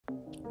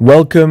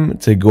Welcome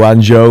to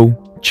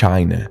Guangzhou,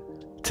 China.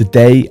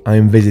 Today I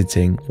am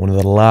visiting one of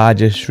the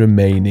largest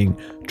remaining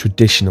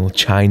traditional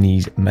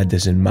Chinese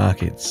medicine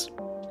markets.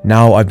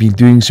 Now, I've been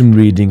doing some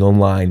reading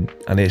online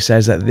and it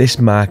says that this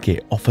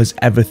market offers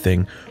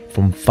everything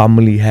from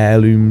family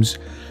heirlooms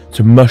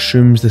to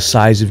mushrooms the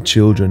size of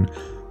children,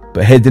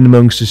 but hidden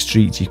amongst the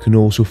streets you can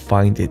also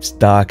find its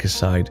darker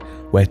side,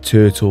 where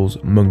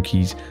turtles,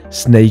 monkeys,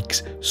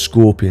 snakes,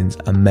 scorpions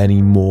and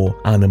many more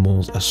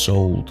animals are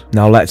sold.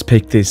 Now let's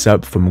pick this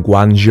up from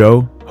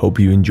Guangzhou. Hope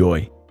you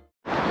enjoy.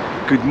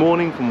 Good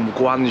morning from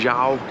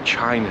Guangzhou,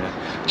 China.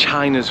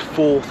 China's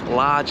fourth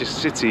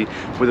largest city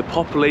with a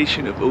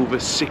population of over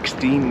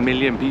 16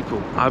 million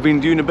people. I've been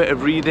doing a bit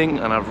of reading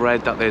and I've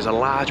read that there's a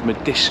large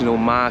medicinal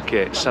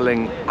market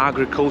selling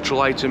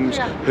agricultural items,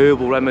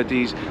 herbal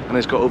remedies, and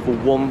it's got over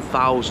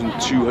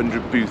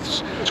 1,200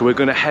 booths. So we're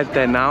going to head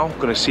there now,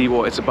 going to see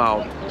what it's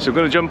about. So we're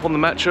going to jump on the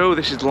metro.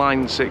 This is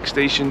line 6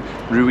 station,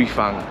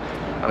 Ruifang,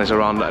 and it's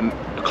around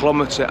a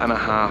kilometre and a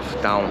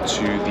half down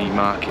to the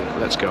market.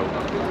 Let's go.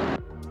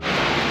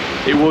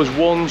 It was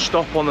one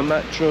stop on the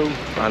metro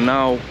and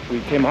now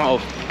we came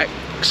out of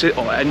exit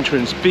or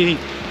entrance B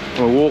and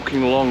we're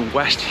walking along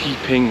West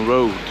Qingping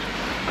Road.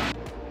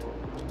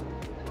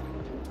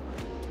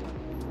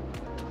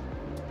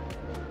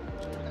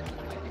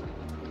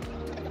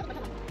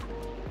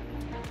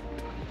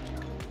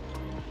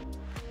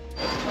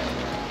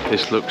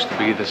 This looks to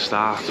be the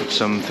start of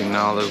something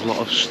now. There's a lot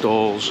of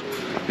stalls,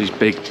 these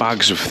big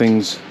bags of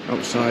things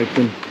outside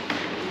them.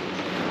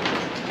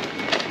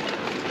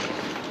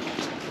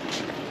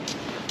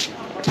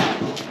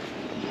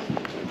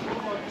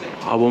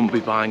 I won't be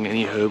buying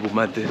any herbal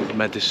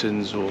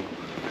medicines or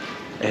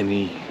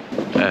any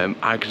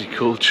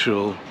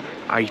agricultural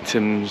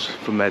items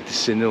for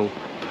medicinal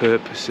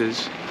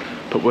purposes,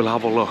 but we'll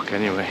have a look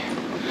anyway.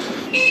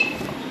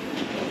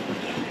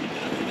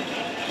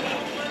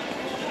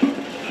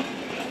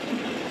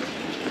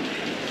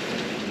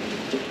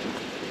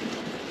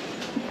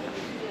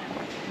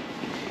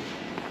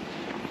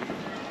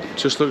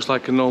 Just looks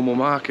like a normal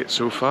market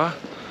so far.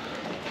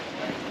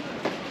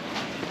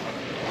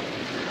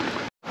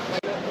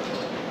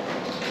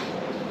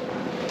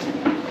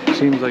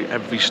 Seems like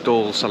every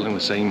stall selling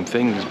the same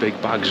things,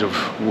 big bags of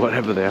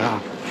whatever they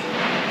are.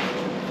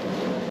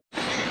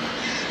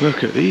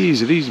 Look at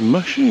these, are these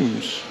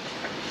mushrooms?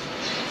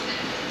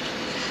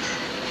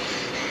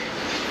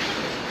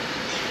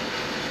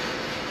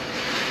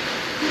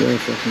 Very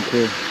fucking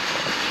cool.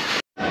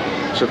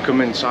 So I've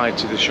come inside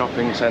to the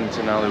shopping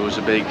centre now. There was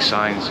a big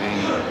sign saying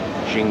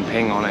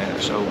Qingping on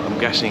it, so I'm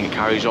guessing it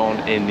carries on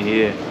in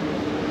here.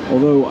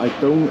 Although I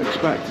don't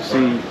expect to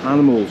see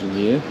animals in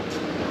here.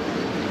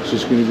 It's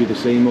just going to be the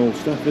same old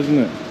stuff, isn't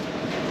it?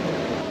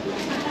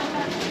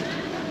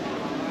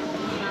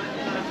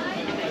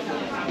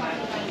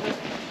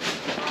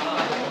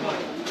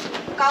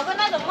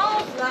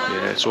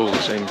 Yeah, it's all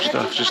the same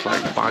stuff, just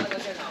like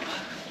bagged.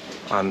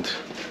 And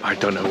I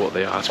don't know what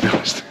they are, to be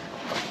honest.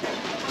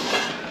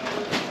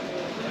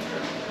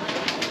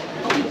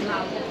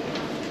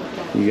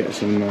 You get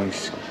some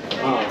nice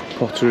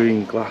pottery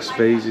and glass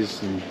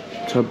vases and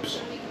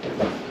tubs.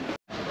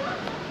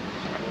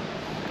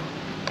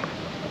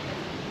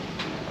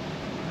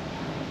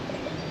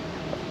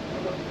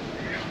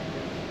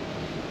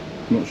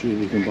 Not sure if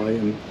you can buy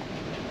them.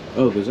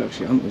 Oh, there's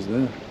actually antlers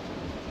there.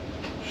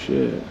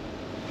 Shit.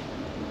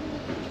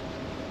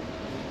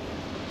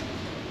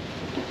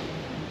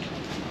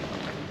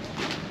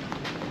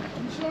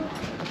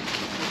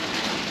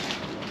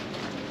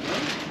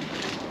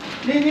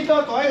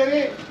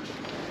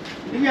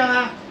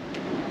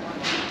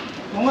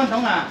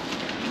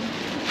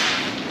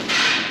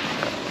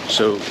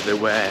 So they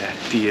wear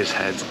deer's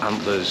heads,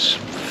 antlers,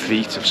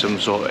 feet of some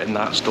sort in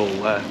that stall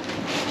there.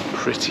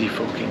 Pretty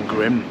fucking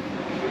grim.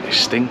 It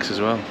stinks as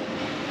well.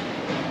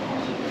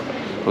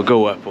 We'll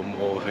go up one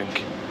more, I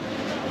think.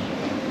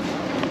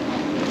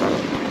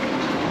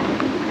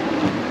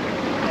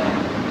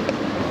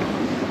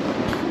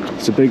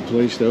 It's a big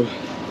place though.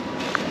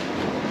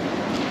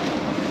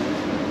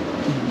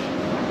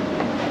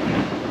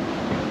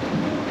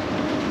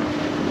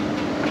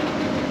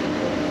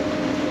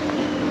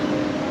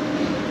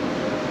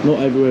 Not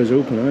everywhere's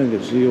open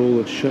either, see,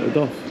 all shuttered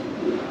off.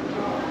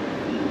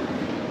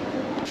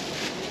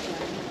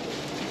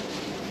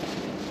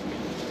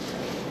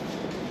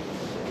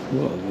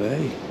 What are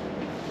they?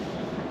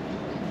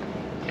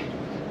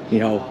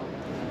 Yo.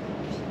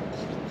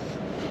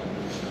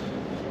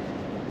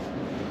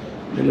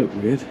 They look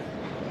weird.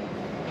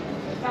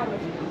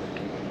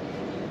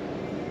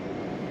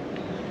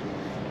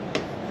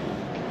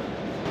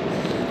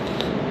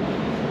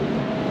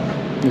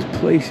 This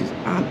place is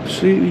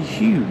absolutely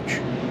huge.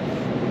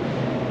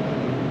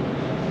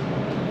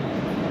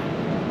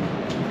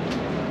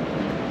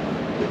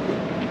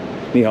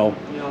 Yo.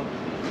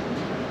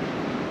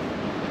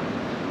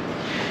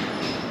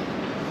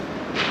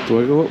 Do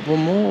I go up one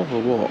more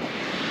or what?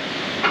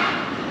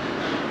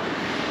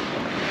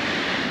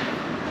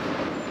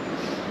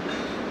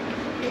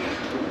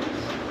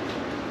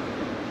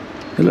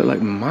 They look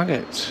like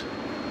maggots.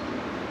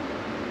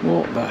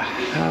 What the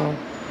hell?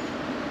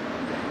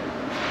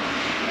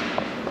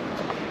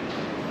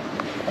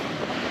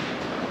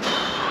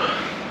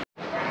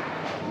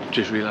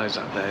 Just realised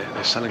that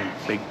they're selling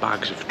big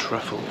bags of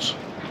truffles.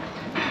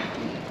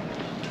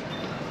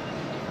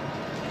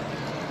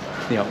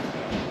 You know,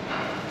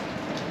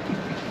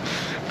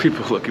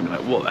 people look at me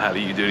like, what the hell are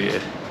you doing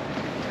here?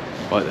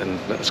 Right then,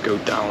 let's go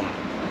down.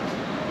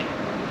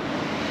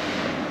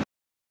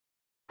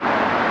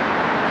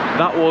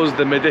 That was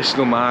the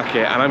medicinal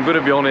market, and I'm going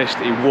to be honest,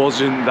 it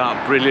wasn't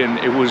that brilliant.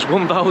 It was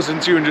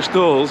 1,200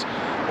 stalls,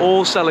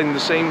 all selling the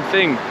same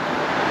thing.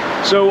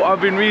 So I've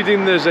been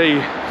reading there's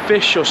a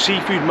fish or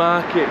seafood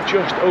market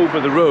just over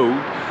the road,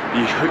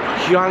 the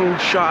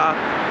Huangsha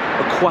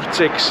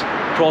aquatics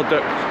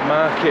product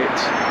market.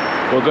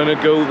 We're going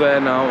to go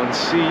there now and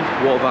see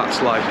what that's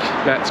like.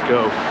 Let's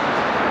go.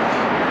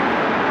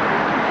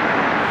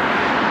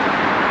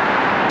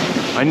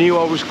 I knew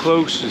I was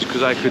closest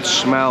because I could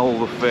smell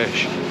the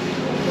fish.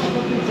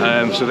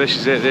 So this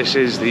is it. This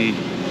is the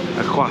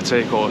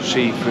aquatic or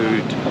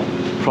seafood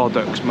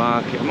products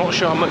market. I'm not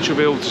sure how much you'll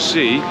be able to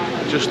see.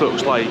 It just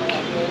looks like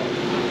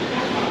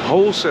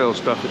wholesale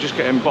stuff. They're just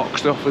getting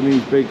boxed off in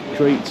these big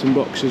crates and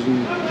boxes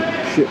and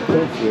shipped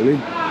off, really.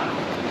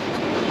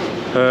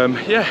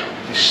 Yeah,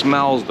 it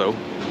smells though.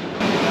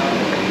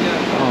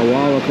 Oh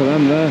wow, look at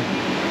them there.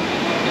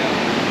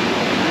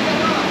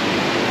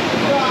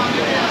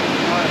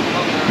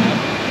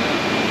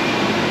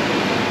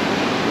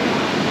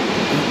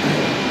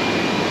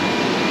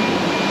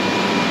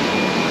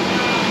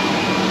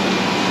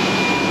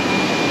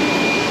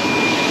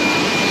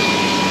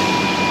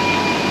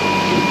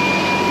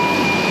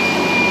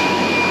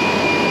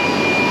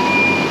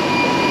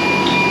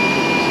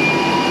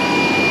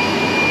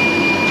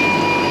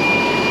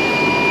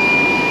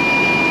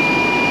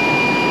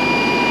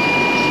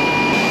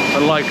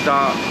 Like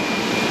that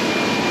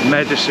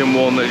medicine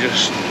one that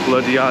just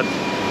bloody had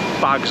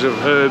bags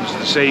of herbs,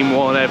 the same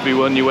one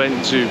everyone you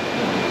went to.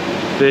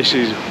 This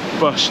is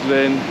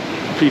bustling,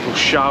 people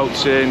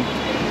shouting.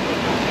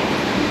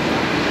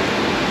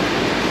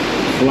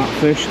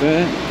 Flatfish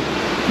there.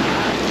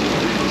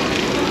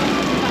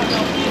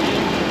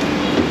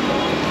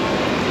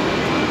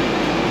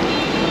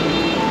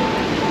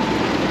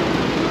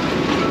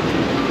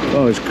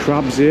 Oh, there's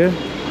crabs here.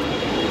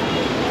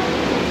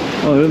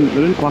 Oh,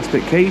 they're in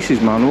plastic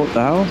cases, man. What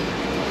the hell?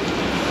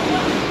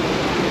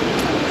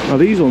 Oh,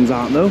 these ones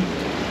aren't though.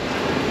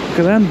 Look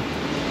at them.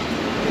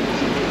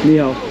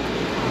 Neo.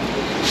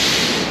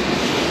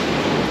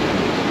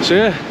 So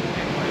yeah,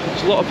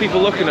 there's a lot of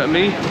people looking at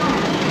me.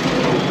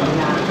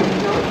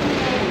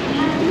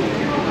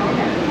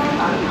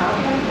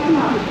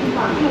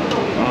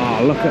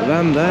 Oh, look at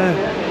them there.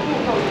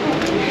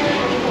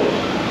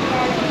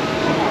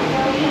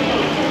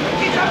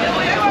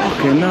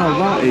 Okay, now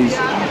that is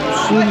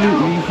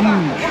absolutely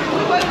huge.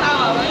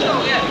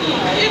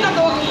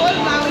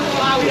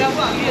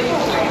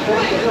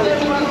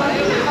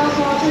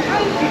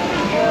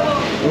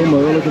 Oh my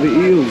god, look at the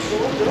eels.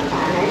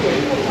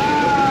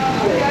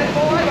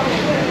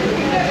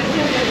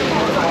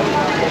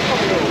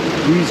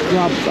 These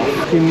crabs are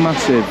fucking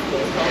massive.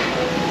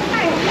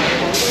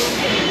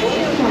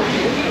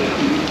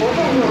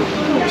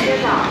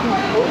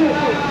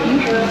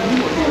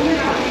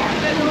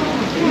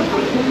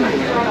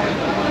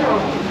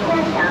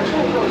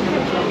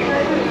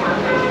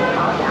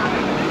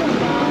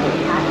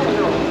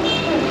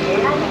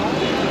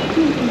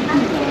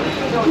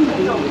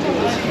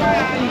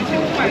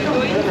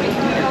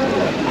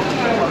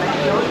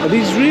 Are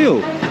these real?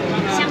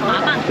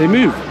 They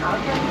move.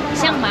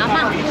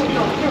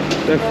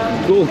 They're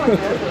cool.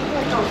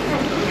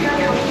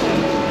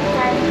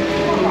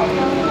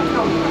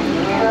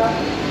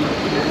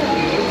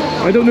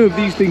 I don't know if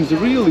these things are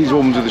real, these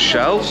ones with the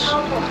shells. I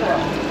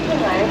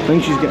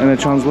think she's getting a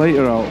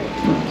translator out.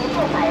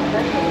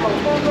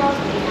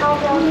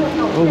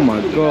 Oh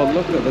my god,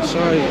 look at the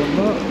size of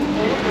that.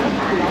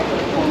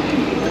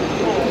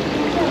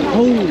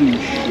 Holy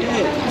shit.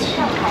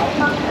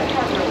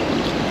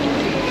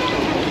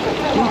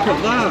 Look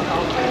at that.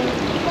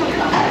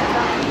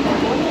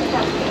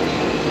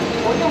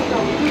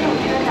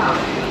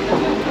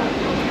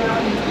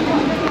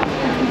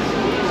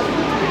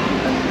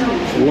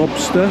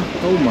 Lobster,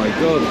 oh my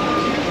god.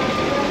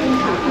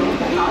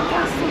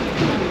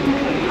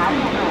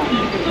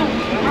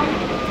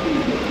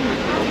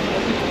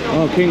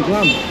 Oh, king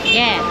clam.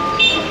 Yeah.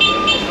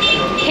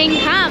 King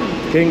clam.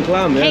 King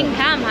clam, yeah. King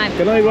clam.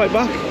 Can I write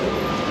back?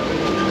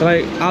 Can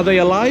I, are they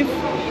alive?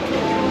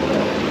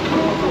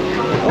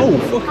 Oh,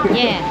 fuck.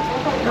 Yeah.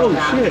 Oh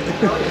shit.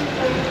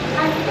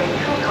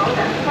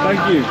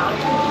 Thank you.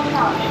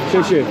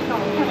 Cheers.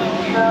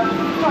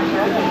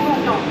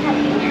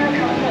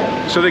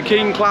 So the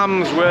king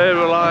clams were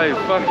alive,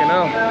 fucking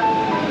hell.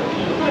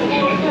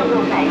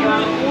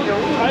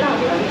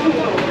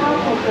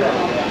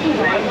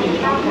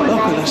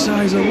 Look at the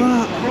size of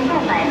that.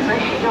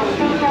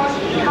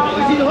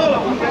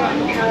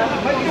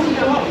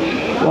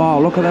 Wow,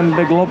 look at them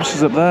big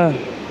lobsters up there.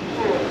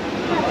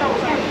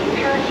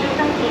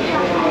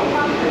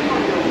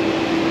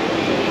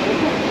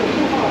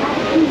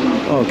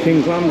 Oh,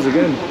 king clams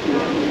again.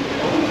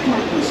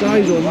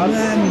 Size on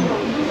them.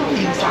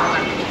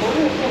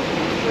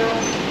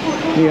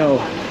 Ni hao.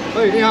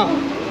 Hey, ni hao.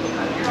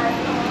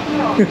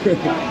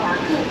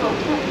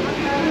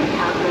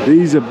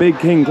 These are big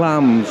king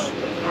clams.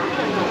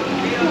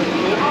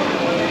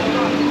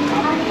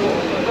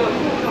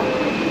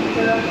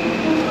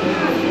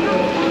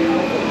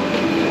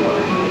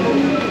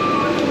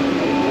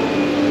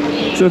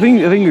 So I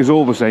think it's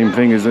all the same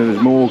thing, is that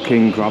there's more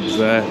king crabs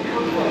there,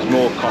 there's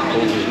more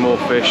cockles, there's more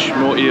fish,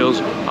 more eels,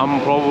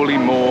 and probably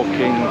more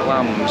king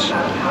clams.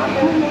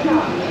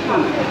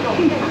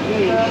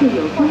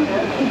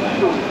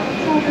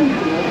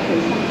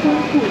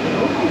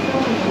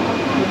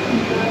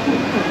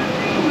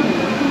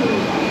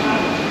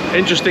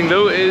 Interesting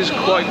though, it is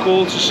quite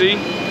cool to see.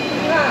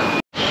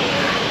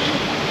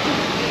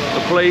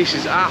 The place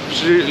is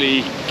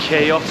absolutely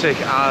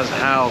chaotic as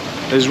hell.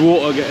 There's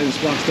water getting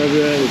splashed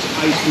everywhere, there's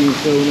ice being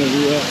thrown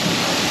everywhere,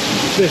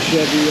 fish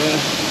everywhere.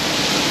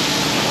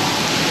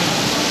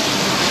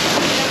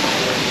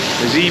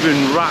 There's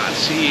even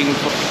rats eating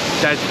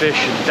dead fish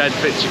and dead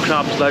bits of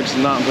crabs' legs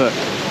and that, but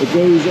it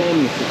goes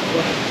on for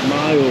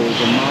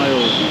miles and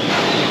miles.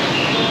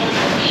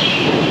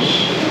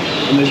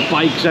 And there's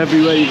bikes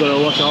everywhere, you've got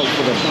to watch out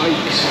for the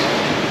bikes.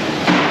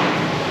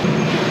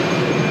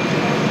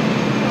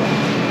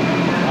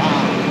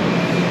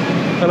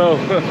 Hello.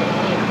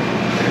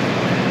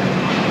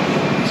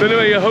 So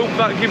anyway, I hope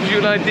that gives you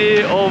an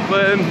idea of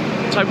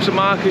types of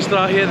markets that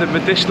are here. The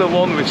medicinal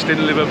one, which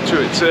didn't live up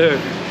to its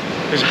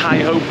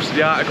high hopes,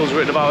 the articles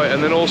written about it,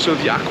 and then also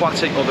the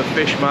aquatic or the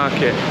fish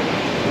market.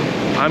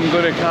 I'm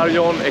going to carry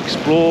on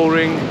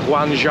exploring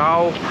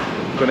Guangzhou,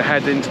 going to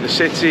head into the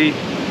city,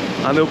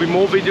 and there'll be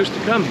more videos to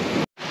come.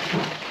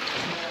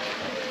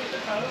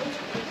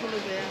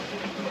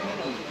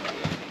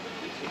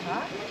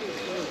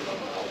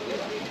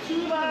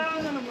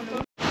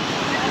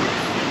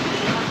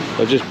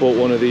 I just bought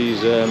one of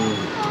these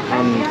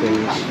hand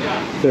things,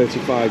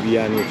 35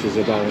 yen, which is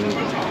about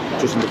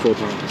just under £4.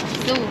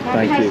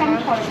 Thank you.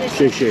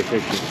 谢谢，谢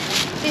谢。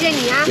谢谢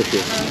你啊。谢谢。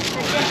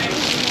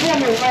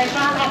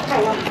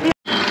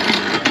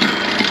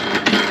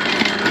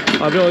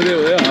I have no idea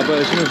what they are, but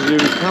it's something to do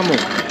with camel.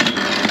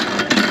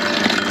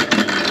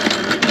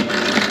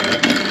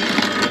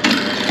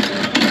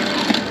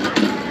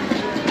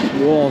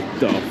 What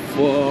the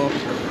fuck?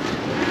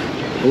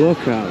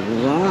 Look at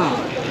that.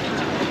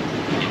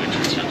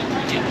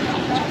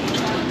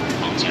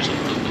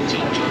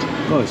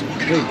 Oh, it's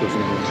pig or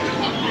something.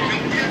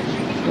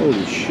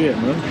 Holy shit,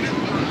 man.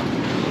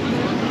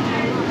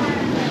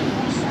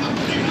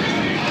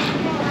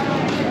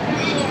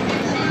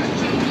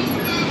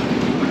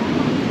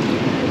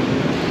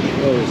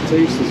 Oh, there's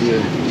tasters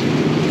here.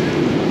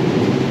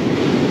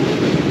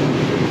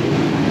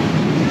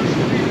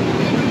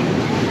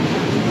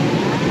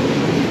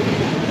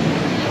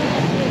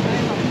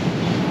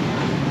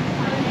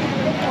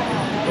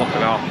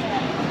 Fucking hell.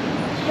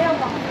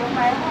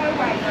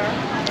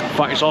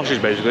 Fatty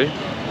sausage, basically.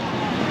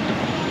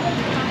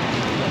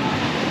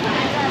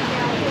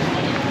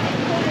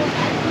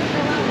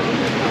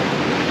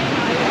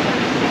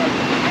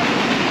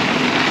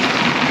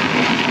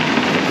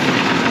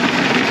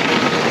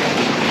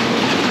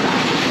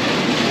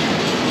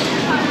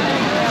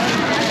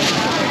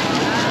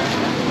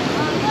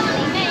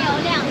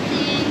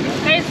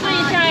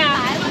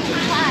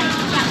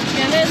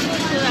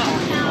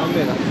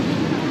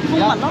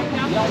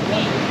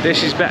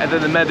 This is better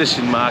than the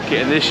medicine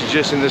market, and this is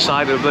just in the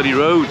side of the bloody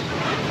road.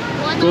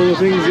 All the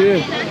things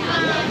here.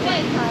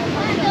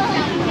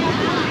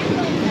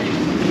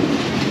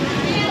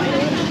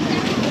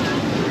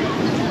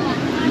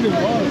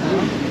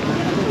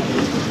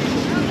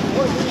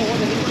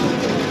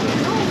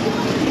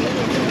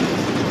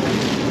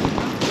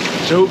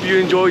 So hope you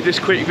enjoyed this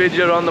quick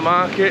video around the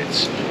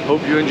markets.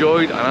 Hope you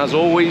enjoyed, and as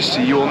always,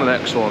 see you on the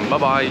next one. Bye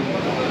bye.